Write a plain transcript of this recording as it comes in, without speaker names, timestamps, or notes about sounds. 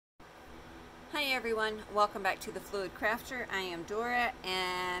Hey everyone, welcome back to the Fluid Crafter. I am Dora,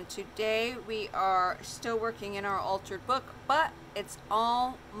 and today we are still working in our altered book, but it's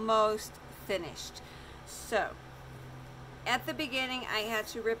almost finished. So at the beginning I had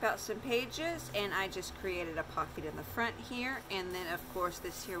to rip out some pages, and I just created a pocket in the front here, and then of course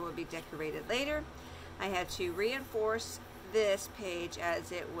this here will be decorated later. I had to reinforce this page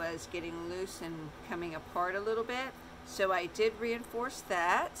as it was getting loose and coming apart a little bit, so I did reinforce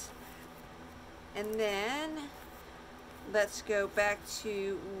that. And then let's go back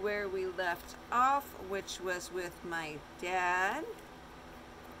to where we left off, which was with my dad,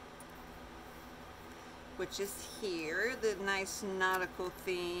 which is here, the nice nautical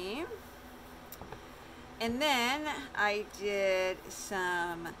theme. And then I did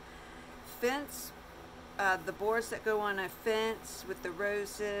some fence, the boards that go on a fence with the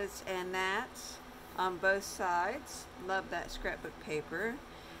roses and that on both sides. Love that scrapbook paper.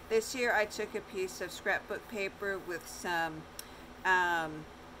 This year I took a piece of scrapbook paper with some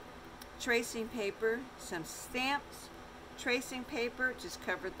tracing paper, some stamps, tracing paper, just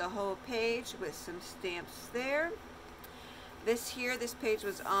covered the whole page with some stamps there. This page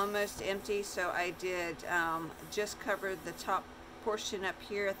was almost empty, so I did just cover the top portion up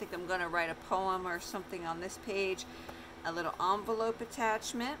here. I think I'm going to write a poem or something on this page, a little envelope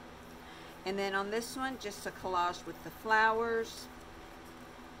attachment. And then on this one, just a collage with the flowers.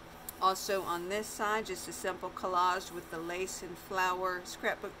 Also on this side, just a simple collage with the lace and flower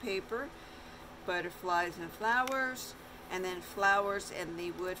scrapbook paper, butterflies and flowers, and then flowers and the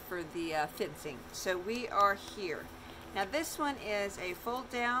wood for the fencing. So we are here. Now this one is a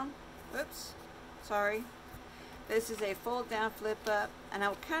fold down, oops, sorry. This is a fold down, flip up, and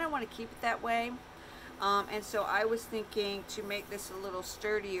I kind of want to keep it that way. And so I was thinking to make this a little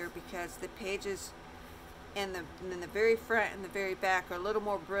sturdier, because the pages in the very front and the very back are a little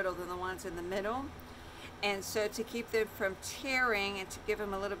more brittle than the ones in the middle. And so to keep them from tearing and to give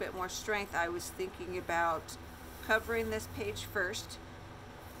them a little bit more strength, I was thinking about covering this page first,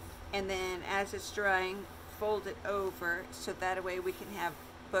 and then as it's drying, fold it over, so that way we can have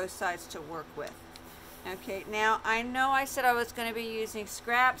both sides to work with. Okay, now I know I said I was going to be using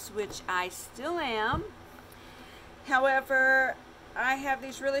scraps, which I still am. However, I have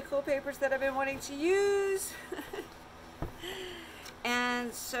these really cool papers that I've been wanting to use.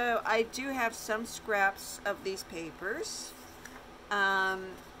 And so I do have some scraps of these papers.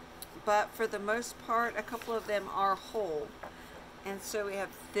 But for the most part, a couple of them are whole. And so we have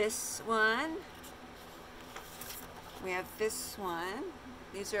this one. We have this one.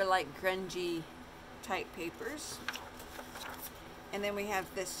 These are like grungy type papers. And then we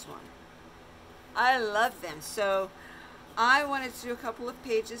have this one. I love them. So I wanted to do a couple of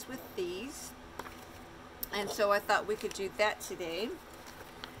pages with these, and so I thought we could do that today.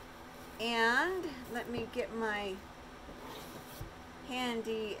 And let me get my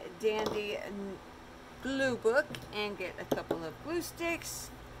handy dandy glue book and get a couple of glue sticks.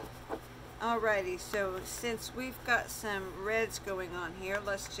 Alrighty, so since we've got some reds going on here,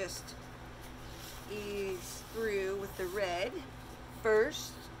 let's just ease through with the red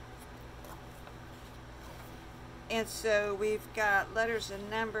first. And so we've got letters and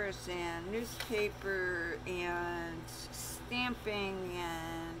numbers and newspaper and stamping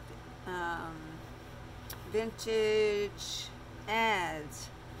and vintage ads.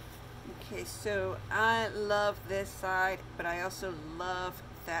 Okay, so I love this side, but I also love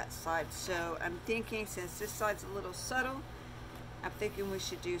that side. So I'm thinking, since this side's a little subtle, I'm thinking we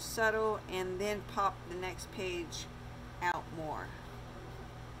should do subtle and then pop the next page out more.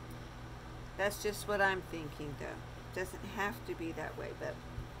 That's just what I'm thinking, though. Doesn't have to be that way, but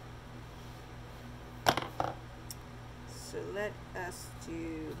so let us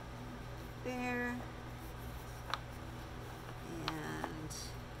do there and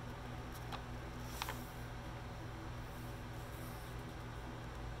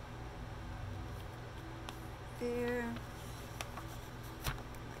there,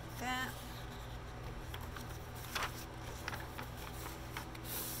 like that.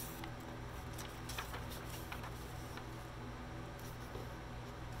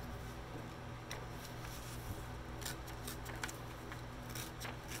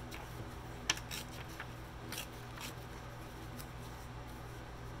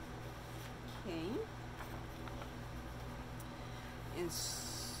 And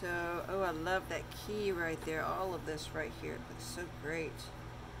so, oh, I love that key right there. All of this right here, it looks so great.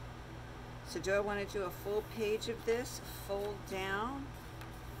 So do I want to do a full page of this, fold down?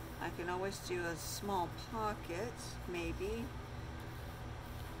 I can always do a small pocket, maybe.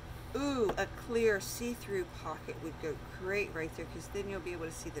 Ooh, a clear see-through pocket would go great right there, because then you'll be able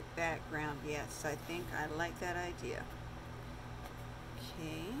to see the background. Yes, I think I like that idea.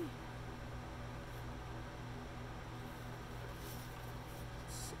 Okay.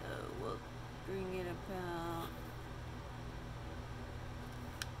 So we'll bring it about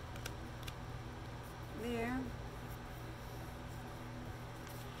there.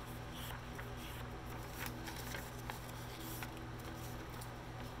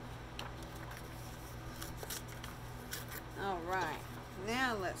 All right,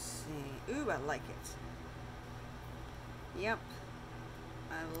 now let's see. Ooh, I like it. Yep,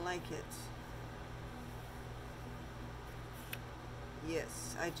 I like it.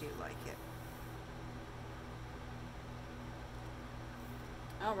 Yes, I do like it.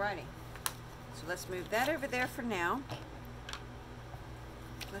 Alrighty, so let's move that over there for now.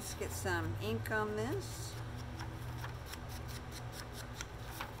 Let's get some ink on this.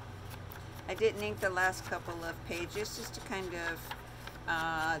 I didn't ink the last couple of pages just to kind of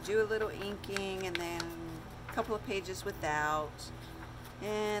do a little inking, and then a couple of pages without,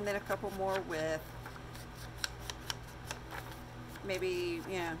 and then a couple more with. Maybe,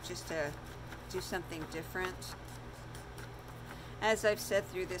 you know, just to do something different. As I've said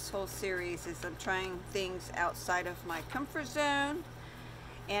through this whole series, is I'm trying things outside of my comfort zone.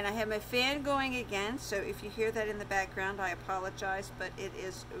 And I have my fan going again, so if you hear that in the background, I apologize, but it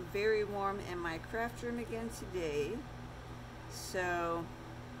is very warm in my craft room again today. So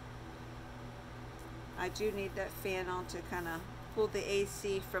I do need that fan on to kind of pull the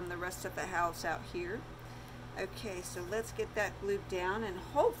AC from the rest of the house out here. Okay, so let's get that glued down, and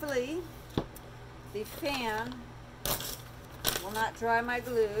hopefully the fan will not dry my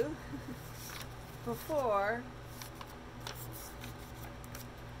glue before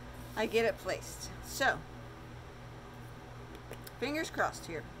I get it placed. So, fingers crossed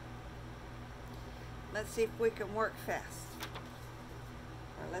here. Let's see if we can work fast.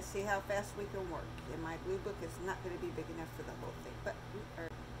 Or let's see how fast we can work. And my glue book is not going to be big enough for the whole thing, but we are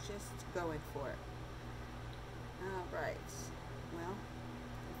just going for it. Alright. Well,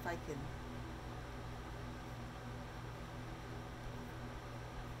 if I can...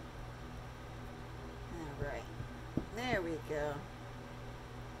 Alright. There we go.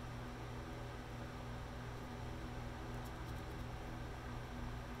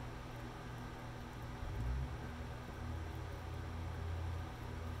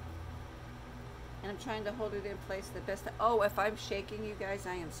 And I'm trying to hold it in place the best. Oh, if I'm shaking, you guys,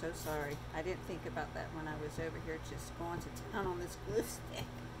 I am so sorry. I didn't think about that when I was over here just going to town on this glue stick.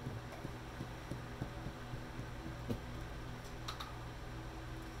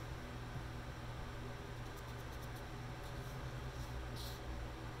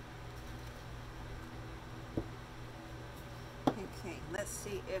 Okay, let's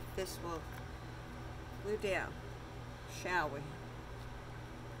see if this will glue down, shall we?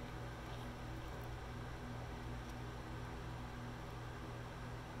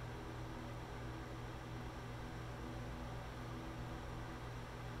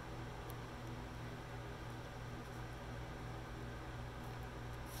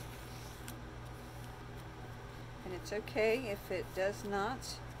 It's okay if it does not,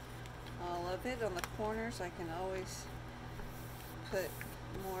 all of it on the corners. I can always put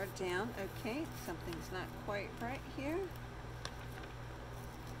more down. Okay, something's not quite right here.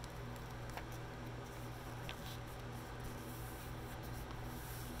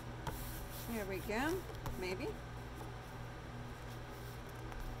 There we go, maybe.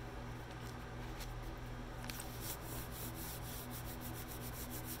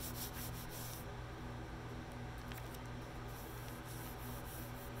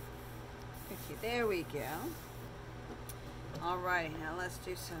 There we go. Alrighty, now let's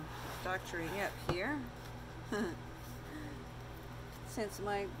do some doctoring up here. Since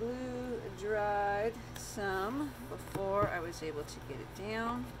my glue dried some before I was able to get it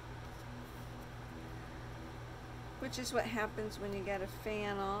down, which is what happens when you got a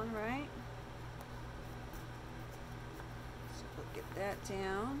fan on, right? So we'll get that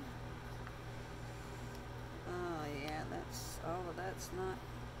down. Oh yeah, that's all of that's not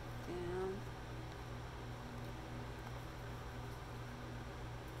down.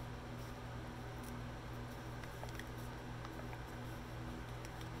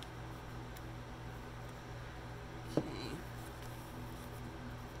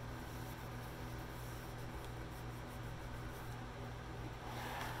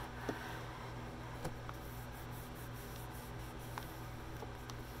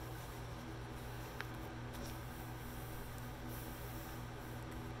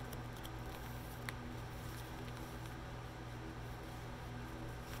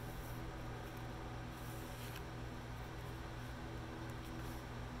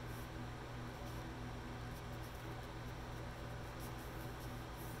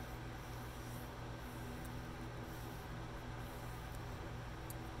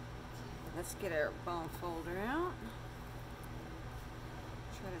 let's get our bone folder out.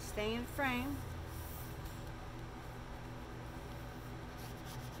 Try to stay in frame.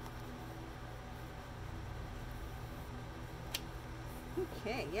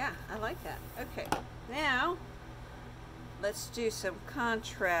 Okay, yeah, I like that. Okay, now let's do some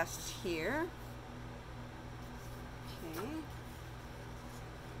contrast here. Okay.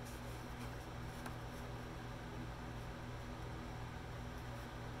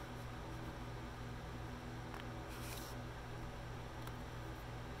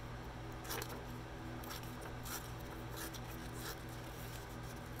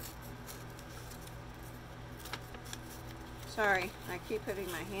 Sorry, I keep putting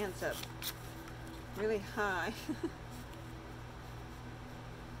my hands up really high.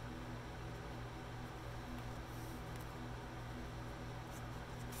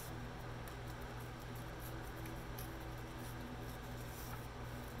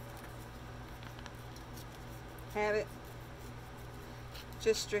 Have it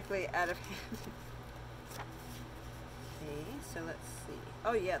just strictly out of hand. Okay, so let's see.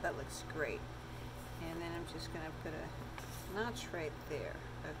 Oh yeah, that looks great. And then I'm just going to put a notch right there.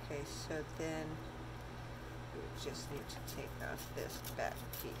 Okay, so then we just need to take off this back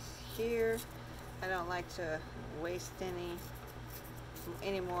piece here. I don't like to waste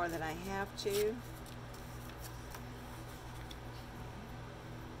any more than I have to.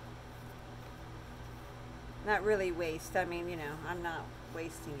 Not really waste. I mean, you know, I'm not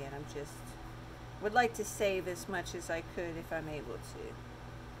wasting it. I'm just would like to save as much as I could if I'm able to.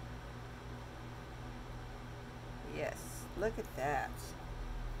 Yes, look at that.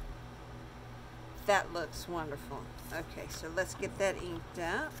 That looks wonderful. Okay, so let's get that inked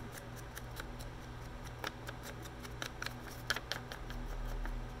up.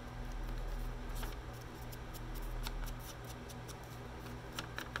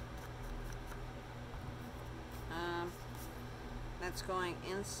 That's going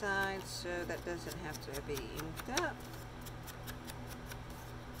inside, so that doesn't have to be inked up.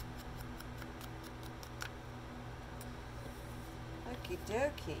 Okie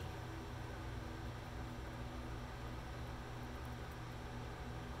dokie.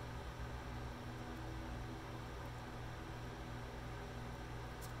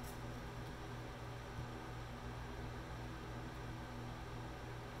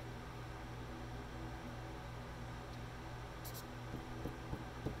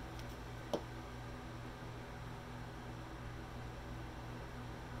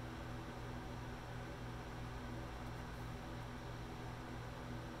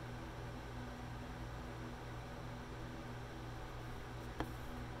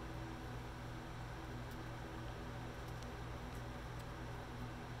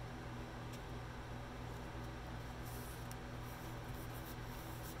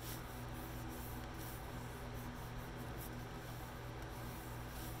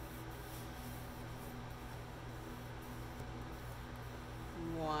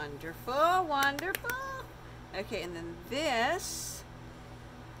 Wonderful, wonderful. Okay, and then this,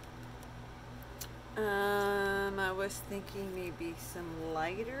 I was thinking maybe some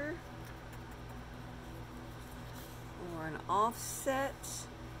lighter or an offset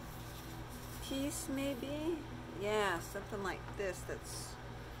piece maybe. Yeah, something like this that's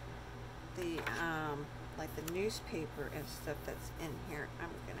the, like the newspaper and stuff that's in here. I'm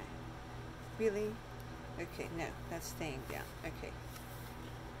gonna, really? Okay, no, that's staying down. Okay.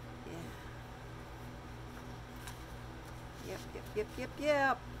 Yeah.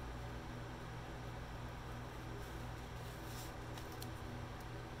 Yep.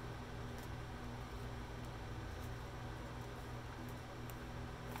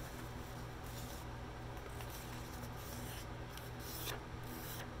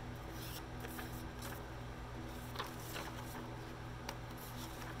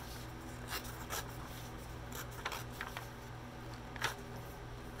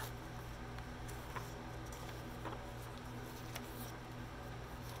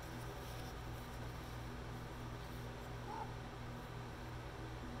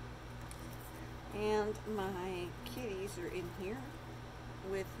 And my kitties are in here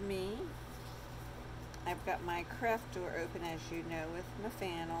with me. I've got my craft door open, as you know, with my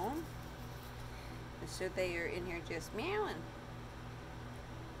fan on. And so they are in here just meowing,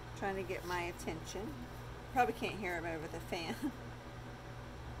 trying to get my attention. Probably can't hear them over the fan. Okay,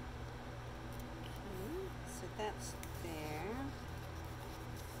 so that's there.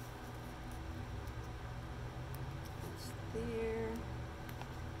 That's there.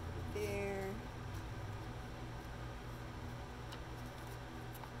 There.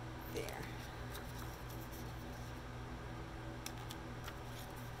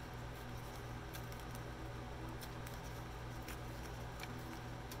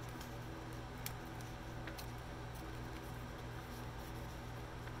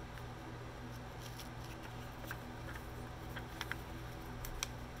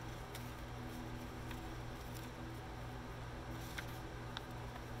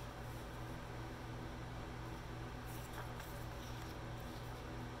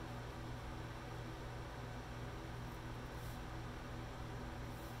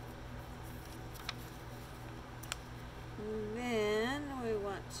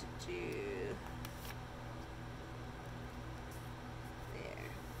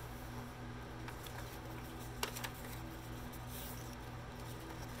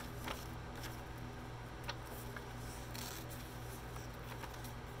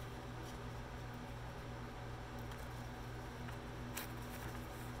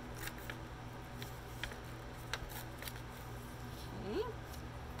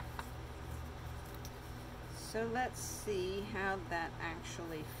 So let's see how that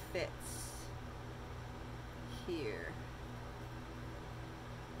actually fits here.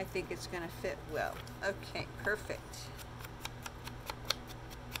 I think it's going to fit well. Okay, perfect.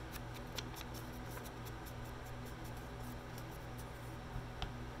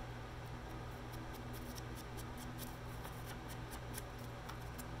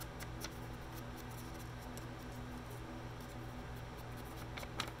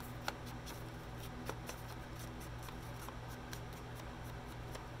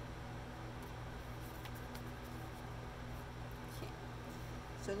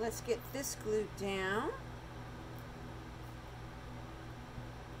 So let's get this glued down.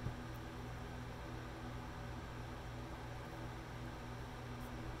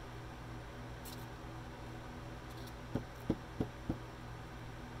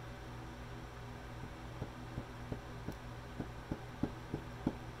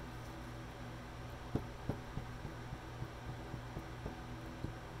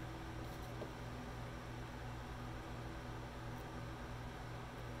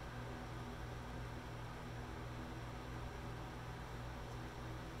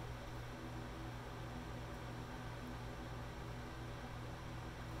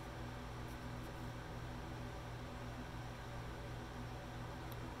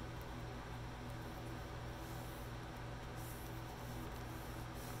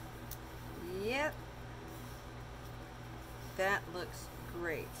 Yep, that looks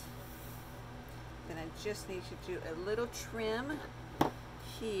great. Then I just need to do a little trim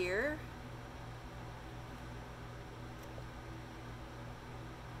here.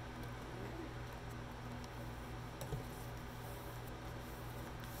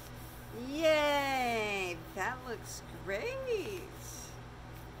 Yay, that looks great.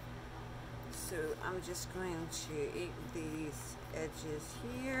 So I'm just going to ink these edges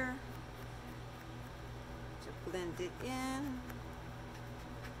here to blend it in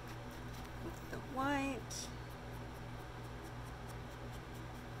with the white.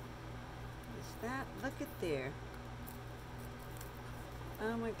 Is that? Look at there.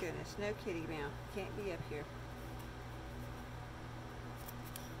 Oh my goodness, no kitty meow. Can't be up here.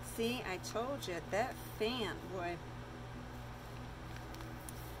 See, I told you, that fan, boy.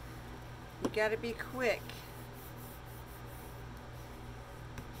 You gotta be quick.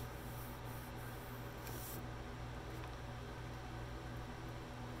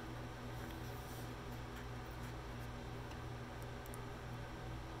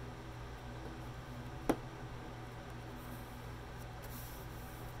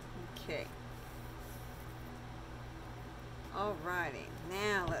 Okay. Alrighty,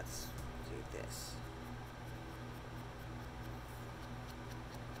 now let's do this.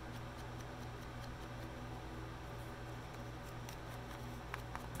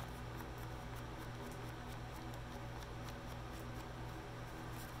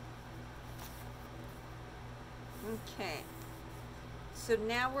 Okay, so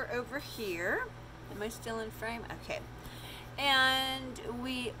now we're over here. Am I still in frame? Okay. And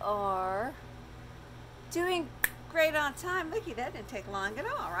we are doing great on time. Looky, that didn't take long at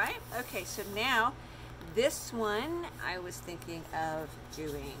all, right? Okay, so now this one I was thinking of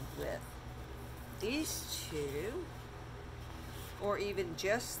doing with these two, or even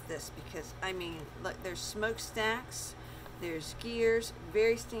just this, because I mean, look, there's smokestacks, there's gears,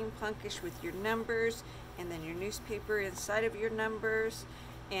 very steampunkish with your numbers, and then your newspaper inside of your numbers,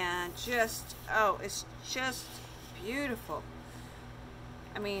 and just, oh, it's just beautiful.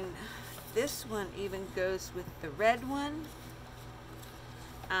 I mean, this one even goes with the red one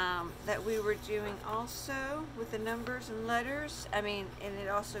that we were doing also with the numbers and letters. I mean, and it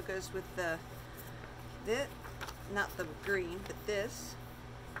also goes with this, not the green, but this.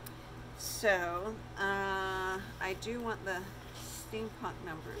 So, I do want the steampunk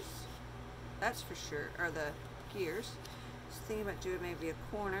numbers, that's for sure, or the gears. Just thinking about doing maybe a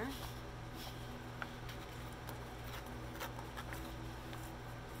corner.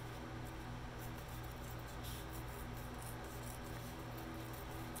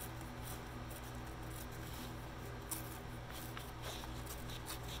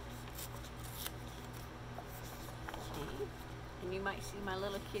 And you might see my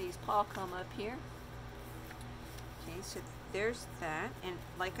little kitty's paw come up here. Okay, so there's that, and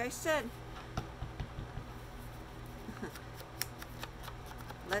like I said,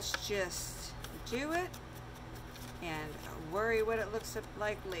 let's just do it and worry what it looks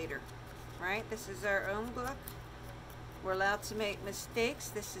like later, right? This is our own book. We're allowed to make mistakes.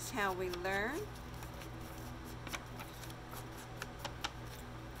 This is how we learn.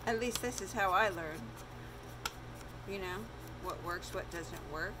 At least this is how I learn. You know, what works, what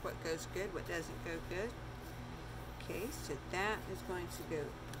doesn't work, what goes good, what doesn't go good. Okay, so that is going to go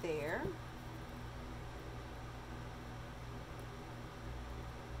there.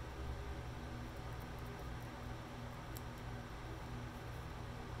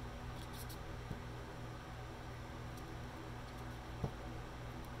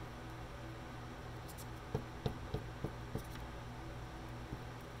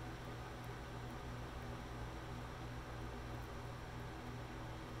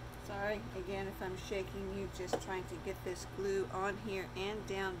 Sorry again if I'm shaking you, just trying to get this glue on here and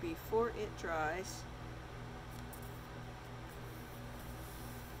down before it dries.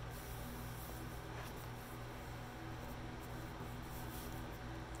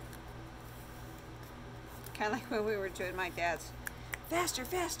 Kind of like when we were doing my dad's. Faster,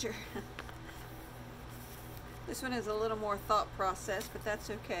 faster! This one is a little more thought process, but that's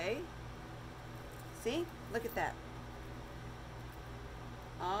okay. See? Look at that.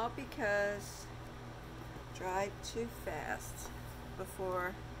 All because dried too fast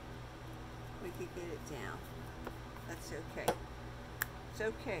before we could get it down. That's okay. It's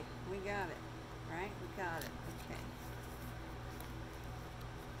okay. We got it. Right? We got it. Okay.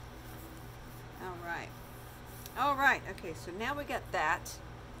 Alright. Alright. Okay, so now we got that.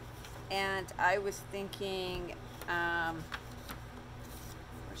 And I was thinking,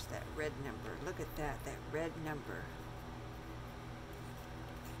 where's that red number? Look at that red number.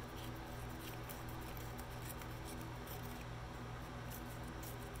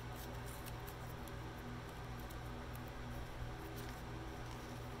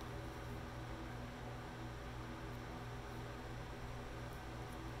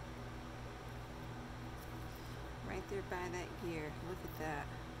 Right there by that gear. Look at that.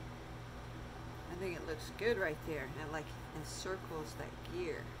 I think it looks good right there. And it like encircles that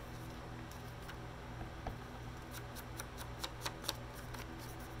gear.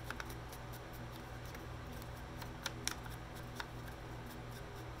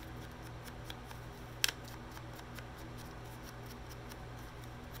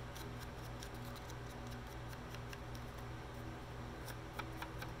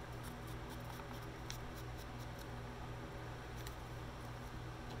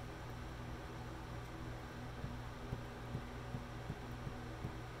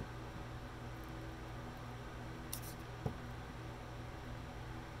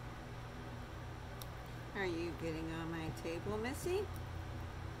 Are you getting on my table, Missy?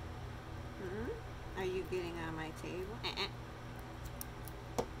 Are you getting on my table?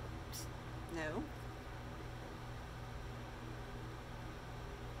 Psst. No.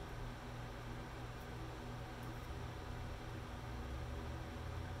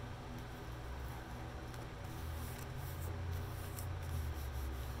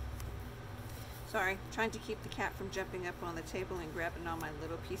 Sorry, trying to keep the cat from jumping up on the table and grabbing all my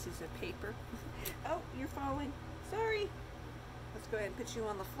little pieces of paper. Oh, you're falling. Sorry. Let's go ahead and put you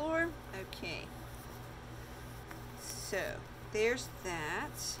on the floor. Okay. So, there's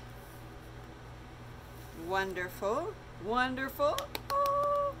that. Wonderful. Wonderful.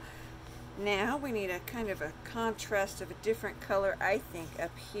 Oh. Now we need a kind of a contrast of a different color, I think,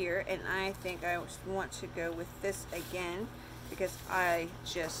 up here. And I think I want to go with this again, because I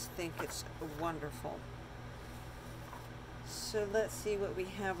just think it's wonderful. So let's see what we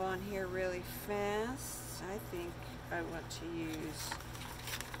have on here really fast. I think I want to use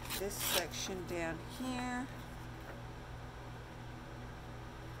this section down here.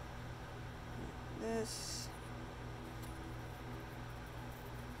 This.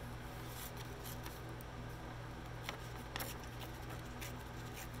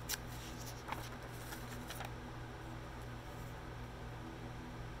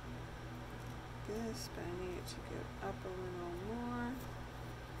 This, but I need it to go up a little more.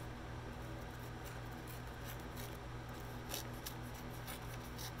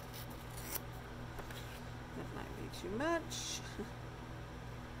 That might be too much.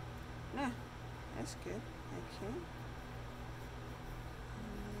 Nah, that's good. Okay.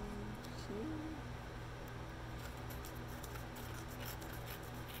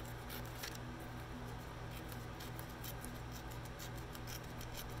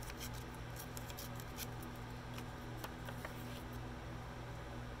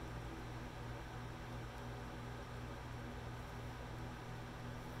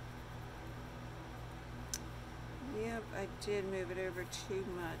 Yep, I did move it over too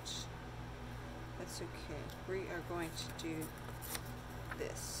much. That's okay. We are going to do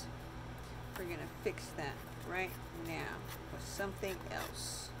this. We're going to fix that right now with something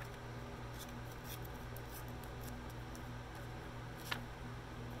else.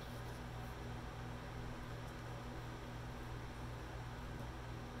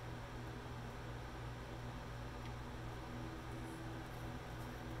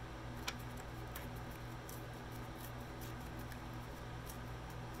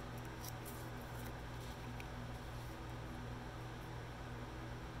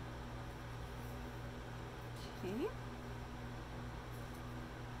 Okay.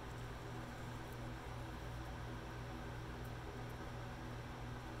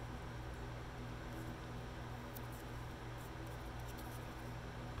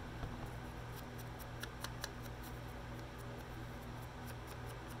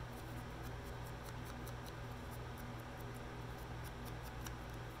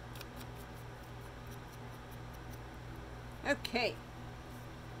 Okay.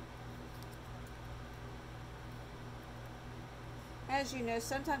 As you know,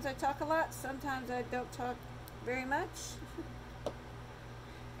 sometimes I talk a lot, sometimes I don't talk very much.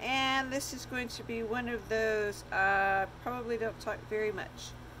 And this is going to be one of those, probably don't talk very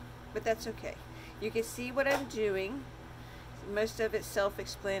much, but that's okay. You can see what I'm doing. Most of it's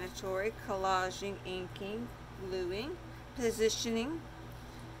self-explanatory: collaging, inking, gluing, positioning.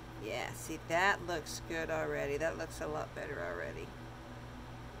 Yeah, see, that looks good already. That looks a lot better already.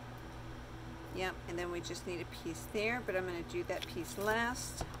 Yep, and then we just need a piece there, but I'm going to do that piece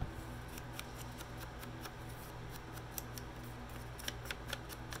last.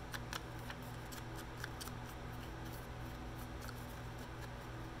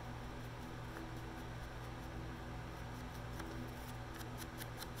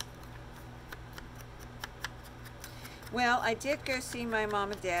 Well, I did go see my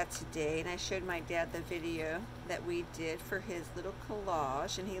mom and dad today, and I showed my dad the video that we did for his little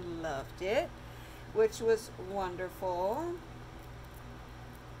collage, and he loved it, which was wonderful.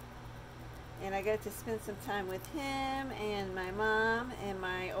 And I got to spend some time with him and my mom and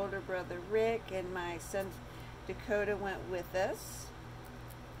my older brother Rick, and my son Dakota went with us.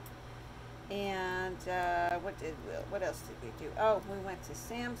 And what else did we do? Oh, we went to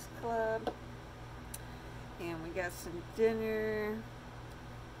Sam's Club. And we got some dinner.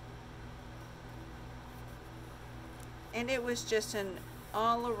 And it was just an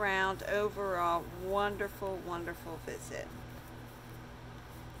all-around, overall, wonderful, wonderful visit.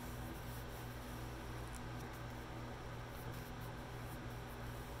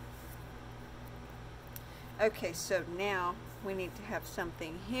 Okay, so now we need to have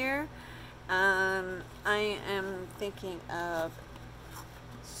something here. I am thinking of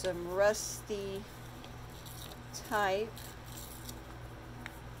some rusty type.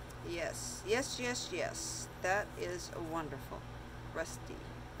 Yes, yes, yes, yes. That is wonderful. Rusty,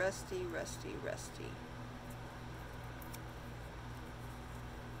 rusty, rusty, rusty.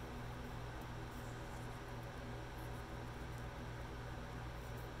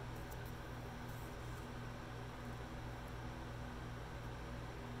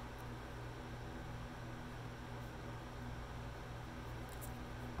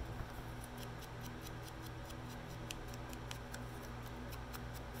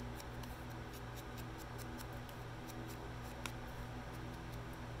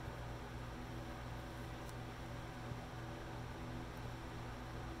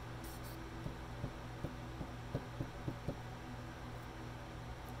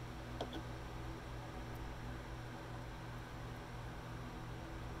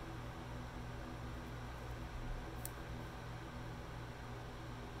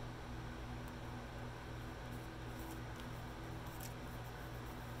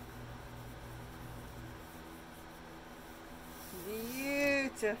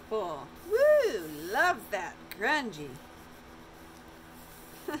 Beautiful. Woo! Love that. Grungy.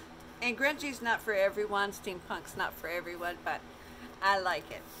 And grungy's not for everyone. Steampunk's not for everyone, but I like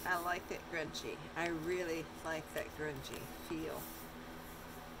it. I like it grungy. I really like that grungy feel.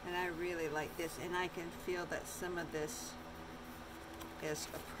 And I really like this. And I can feel that some of this is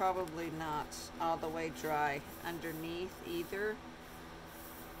probably not all the way dry underneath either.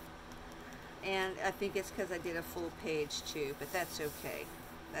 And I think it's because I did a full page too, but that's okay.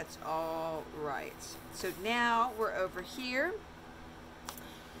 That's all right. So now we're over here,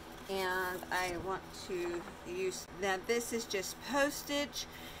 and I want to use, now this is just postage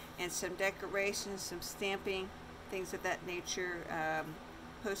and some decorations, some stamping, things of that nature,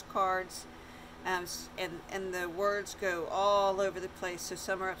 postcards, and the words go all over the place. So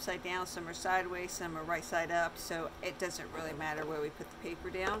some are upside down, some are sideways, some are right side up, so it doesn't really matter where we put the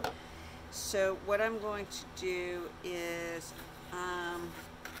paper down. So what I'm going to do is,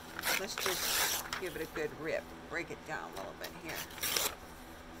 let's just give it a good rip, break it down a little bit here.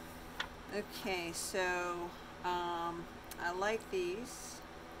 Okay, so I like these.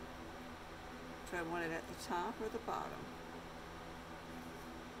 Do I want it at the top or the bottom?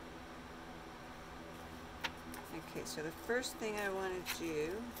 Okay, so the first thing I want to do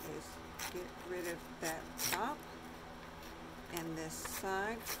is get rid of that top and this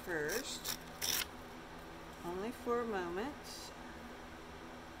side first, only for a moment.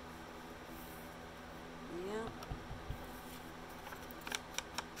 Yeah.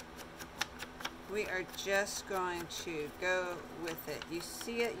 We are just going to go with it. You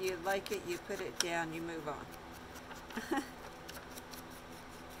see it, you like it, you put it down, you move on.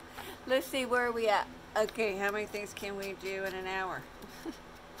 Let's see, where are we at? Okay, how many things can we do in an hour?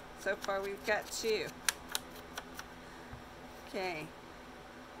 So far we've got 2. Okay.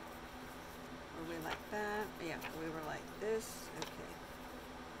 Were we like that? Yeah, we were like this. Okay.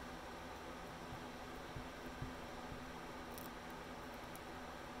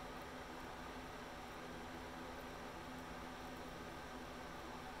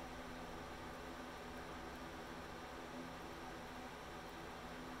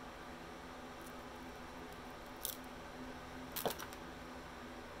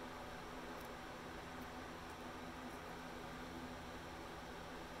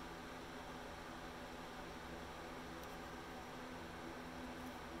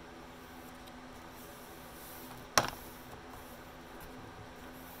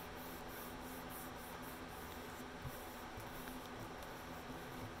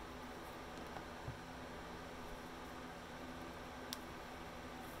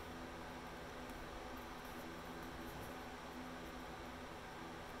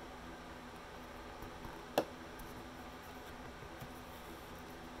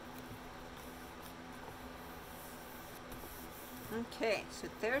 Okay, so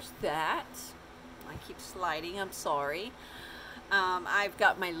there's that. I keep sliding, I'm sorry. I've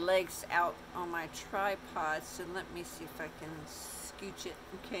got my legs out on my tripod, so let me see if I can scooch it.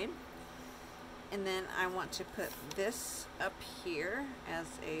 Okay. And then I want to put this up here as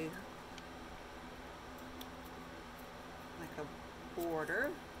a, like a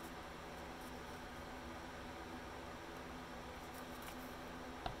border.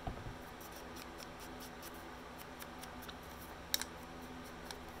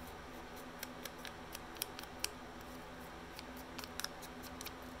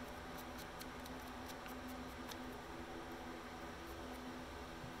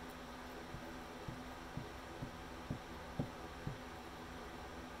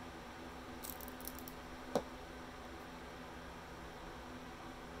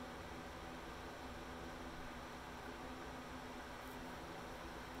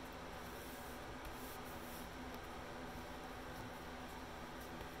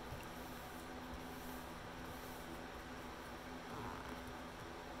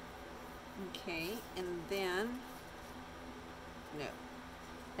 Okay, and then, no.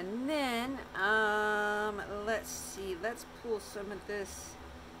 And then, let's see, let's pull some of this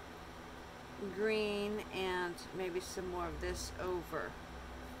green and maybe some more of this over.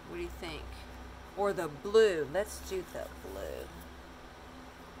 What do you think? Or the blue. Let's do the blue.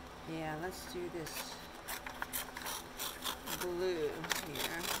 Yeah, let's do this blue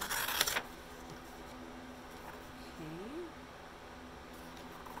here.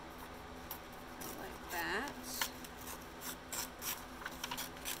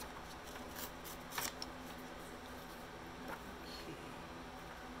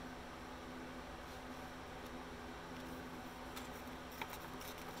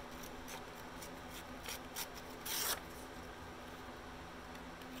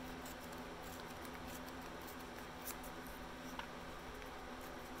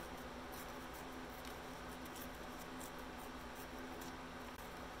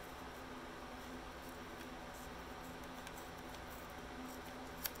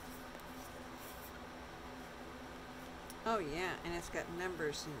 Oh yeah, and it's got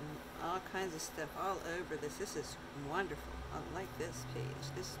numbers and all kinds of stuff all over this. This is wonderful. I like this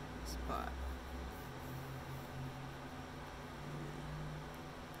page, this spot.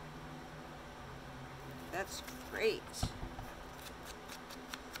 That's great.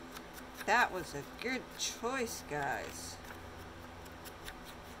 That was a good choice, guys.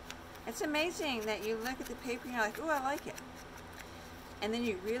 It's amazing that you look at the paper and you're like, oh, I like it. And then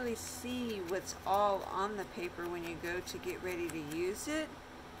you really see what's all on the paper when you go to get ready to use it.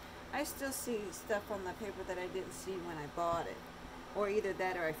 I still see stuff on the paper that I didn't see when I bought it. Or either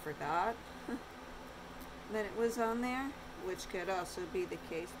that or I forgot that it was on there, which could also be the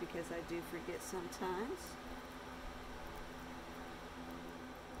case because I do forget sometimes.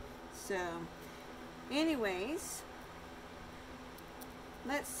 So, anyways,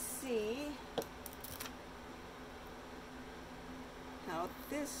 let's see how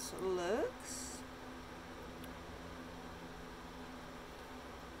this looks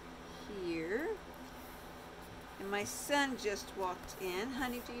here. And my son just walked in.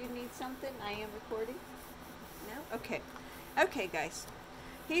 Honey, do you need something? I am recording. No? Okay. Okay, guys.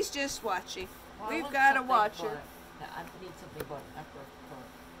 He's just watching. Well, we've got a watcher. I need something but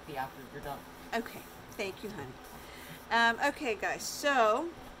after you're done. Okay. Thank you, honey. Okay, guys, so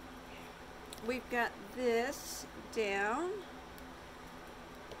we've got this down.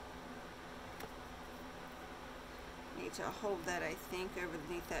 Need to hold that, I think,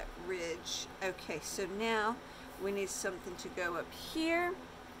 underneath that ridge. Okay, so now we need something to go up here,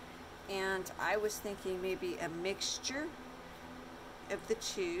 and I was thinking maybe a mixture of the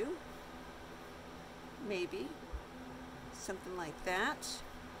two, maybe something like that.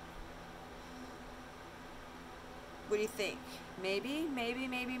 What do you think? Maybe, maybe,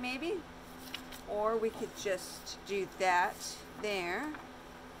 maybe, maybe? Or we could just do that there.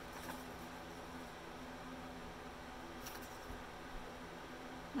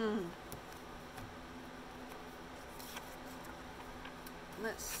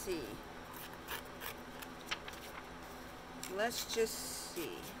 Let's see. Let's just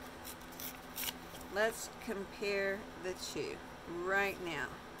see. Let's compare the two right now.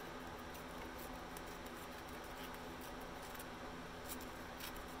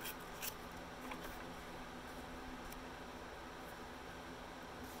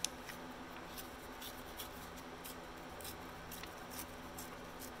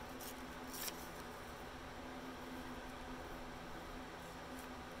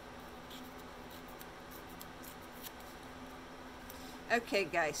 Okay,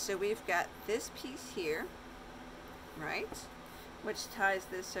 guys, so we've got this piece here, right, which ties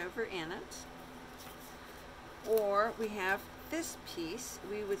this over in it. Or we have this piece.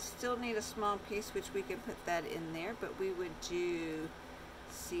 We would still need a small piece, which we can put that in there, but we would do,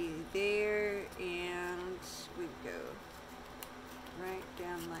 see there, and we go right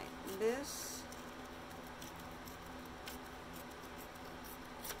down like this.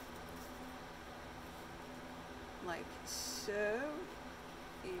 Like so.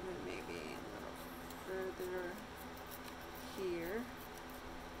 Even maybe a little further here.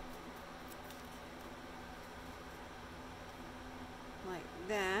 Like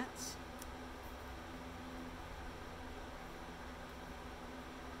that.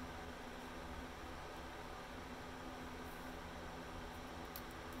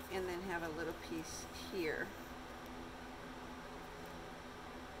 And then have a little piece here.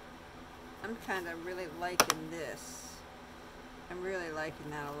 I'm kind of really liking this. I'm really liking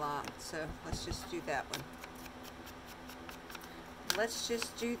that a lot, so let's just do that one. Let's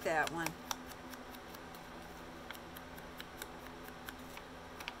just do that one.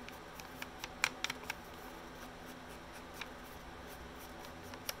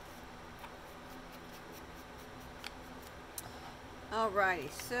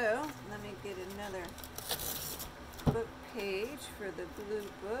 Alrighty, so let me get another book page for the blue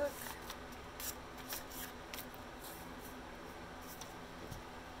book.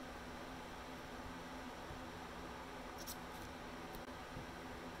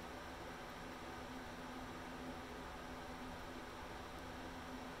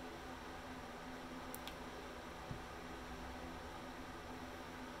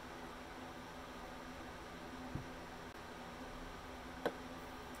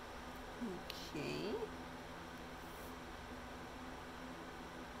 Okay.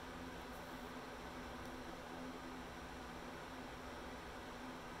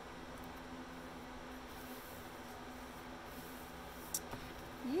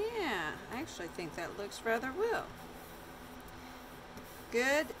 Yeah, I actually think that looks rather well.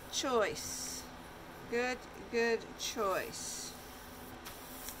 Good choice. Good choice.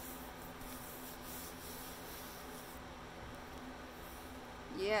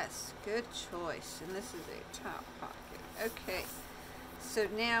 Yes, good choice. And this is a top pocket. Okay, so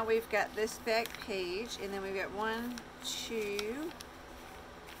now we've got this back page, and then we've got 1, 2,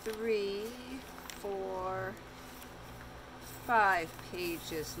 3, 4, 5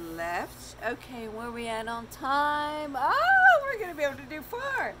 pages left. Okay, where are we at on time? Oh, we're going to be able to do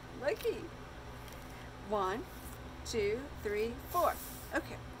 4. Looky. 1, 2, 3, 4.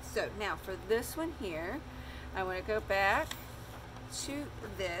 Okay, so now for this one here, I want to go back to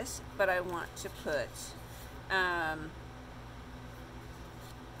this, but I want to put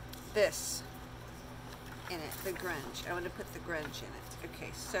this in it, the grunge. I want to put the grunge in it.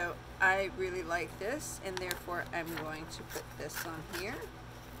 Okay, so I really like this, and therefore I'm going to put this on here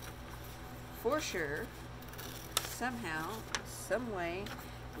for sure, somehow, some way.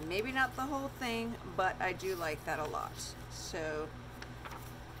 Maybe not the whole thing, but I do like that a lot. So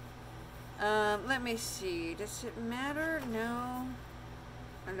let me see. Does it matter? No,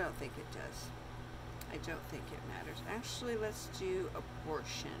 I don't think it does. I don't think it matters. Actually, let's do a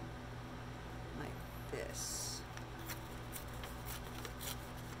portion like this.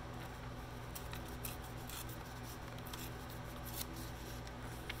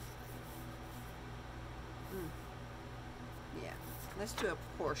 Let's do a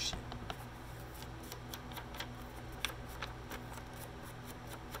portion.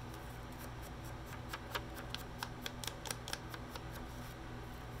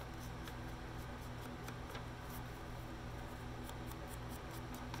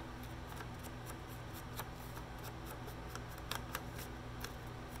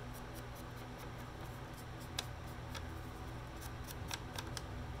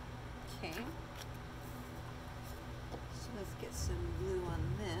 Okay, so let's get some glue on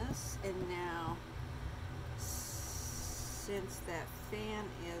this, and now since that fan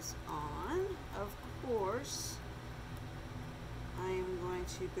is on, of course I am going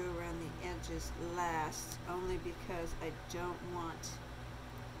to go around the edges last, only because I don't want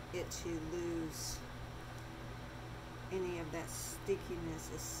it to lose any of that stickiness,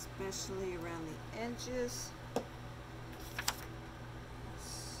 especially around the edges.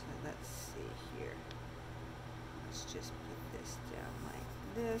 Let's see here. Let's just put this down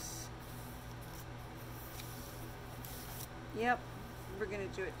like this. Yep, we're going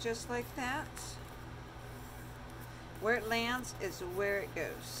to do it just like that. Where it lands is where it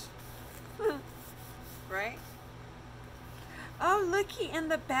goes. Right? Oh, looky in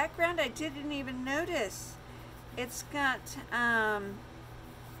the background, I didn't even notice. It's got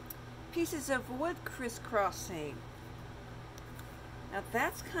pieces of wood crisscrossing. Now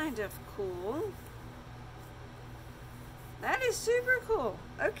that's kind of cool. That is super cool.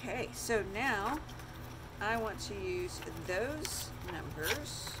 Okay, so now I want to use those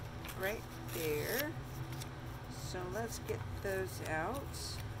numbers right there. So let's get those out.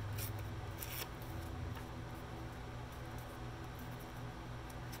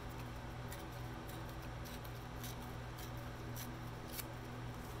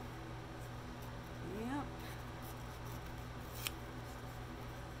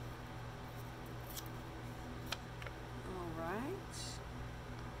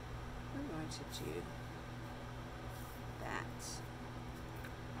 To do that.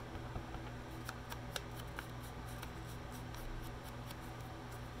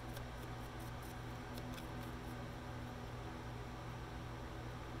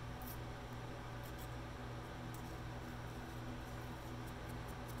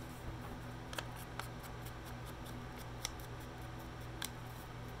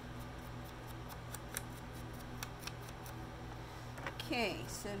 Okay,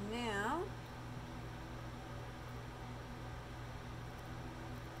 so now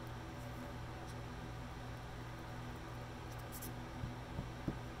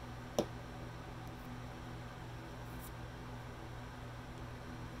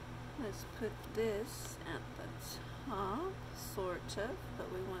let's put this at the top, sort of,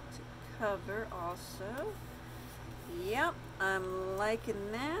 but we want to cover also. Yep, I'm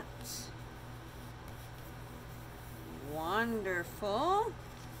liking that. Wonderful.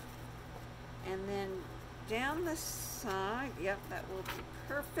 And then down the side, yep, that will be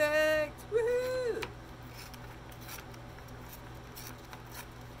perfect. Woohoo!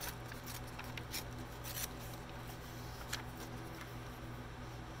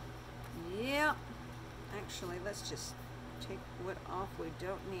 Yep. Actually, let's just take what off we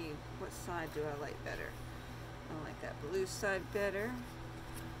don't need. What side do I like better? I like that blue side better.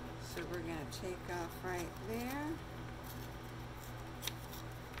 So we're going to take off right there.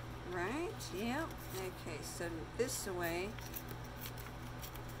 Right, yep. Okay, so this way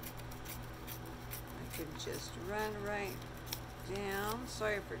I could just run right down.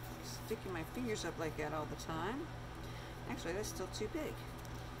 Sorry for sticking my fingers up like that all the time. Actually, that's still too big.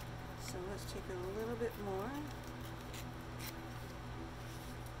 So let's take a little bit more.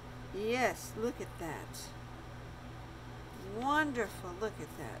 Yes, look at that. Wonderful, look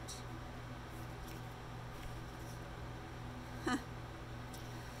at that.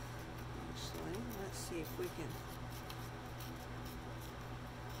 Actually, let's see if we can.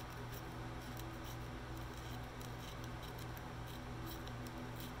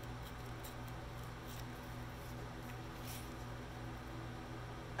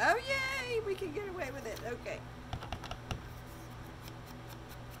 Oh, yay! We can get away with it. Okay.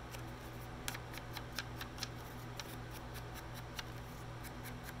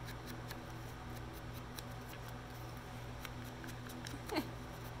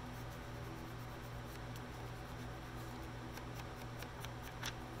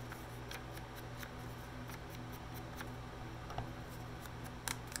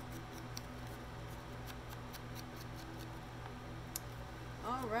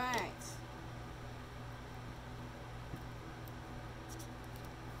 All right.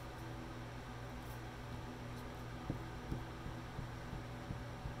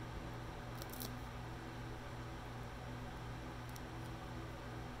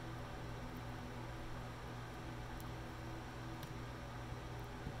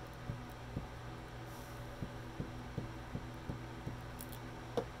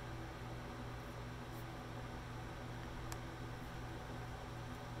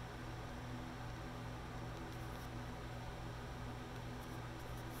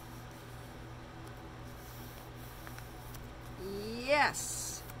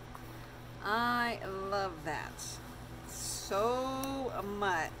 Yes, I love that so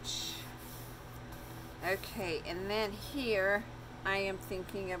much. Okay, and then here I am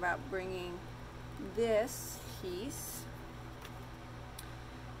thinking about bringing this piece,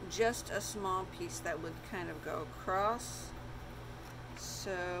 just a small piece that would kind of go across.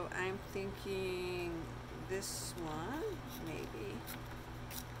 So I'm thinking this one, maybe.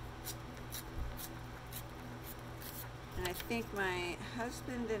 And I think my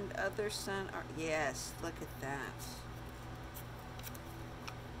husband and other son are, yes, look at that.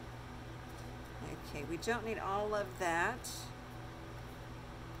 Okay, we don't need all of that,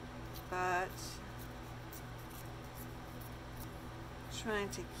 but trying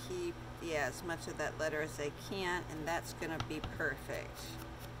to keep, yeah, as much of that letter as I can, and that's gonna be perfect.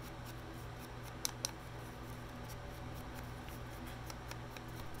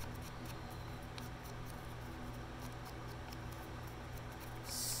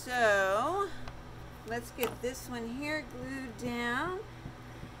 So let's get this one here glued down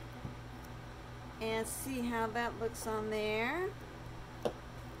and see how that looks on there.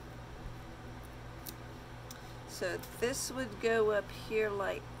 So this would go up here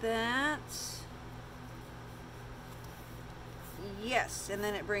like that. Yes, and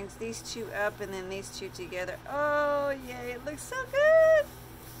then it brings these two up and then these two together. Oh, yay, it looks so good.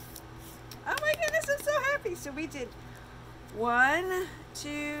 Oh my goodness, I'm so happy. So we did 1,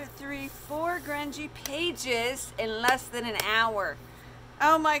 2, 3, 4 grungy pages in less than an hour.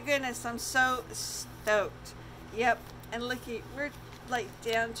 Oh my goodness, I'm so stoked. Yep, and looky, we're like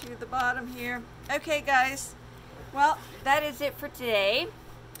down to the bottom here. Okay guys, well, that is it for today.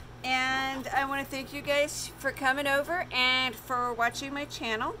 And I want to thank you guys for coming over and for watching my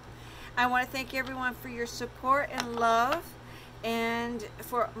channel. I want to thank everyone for your support and love, and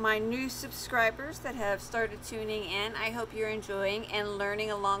for my new subscribers that have started tuning in. I hope you're enjoying and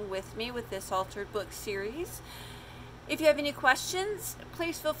learning along with me with this altered book series. If you have any questions,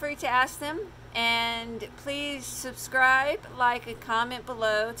 please feel free to ask them, and please subscribe, like, and comment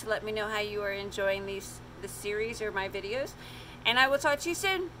below to let me know how you are enjoying this series or my videos. And I will talk to you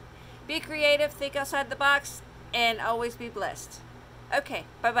soon. Be creative, think outside the box, and always be blessed. Okay,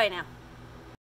 bye-bye now.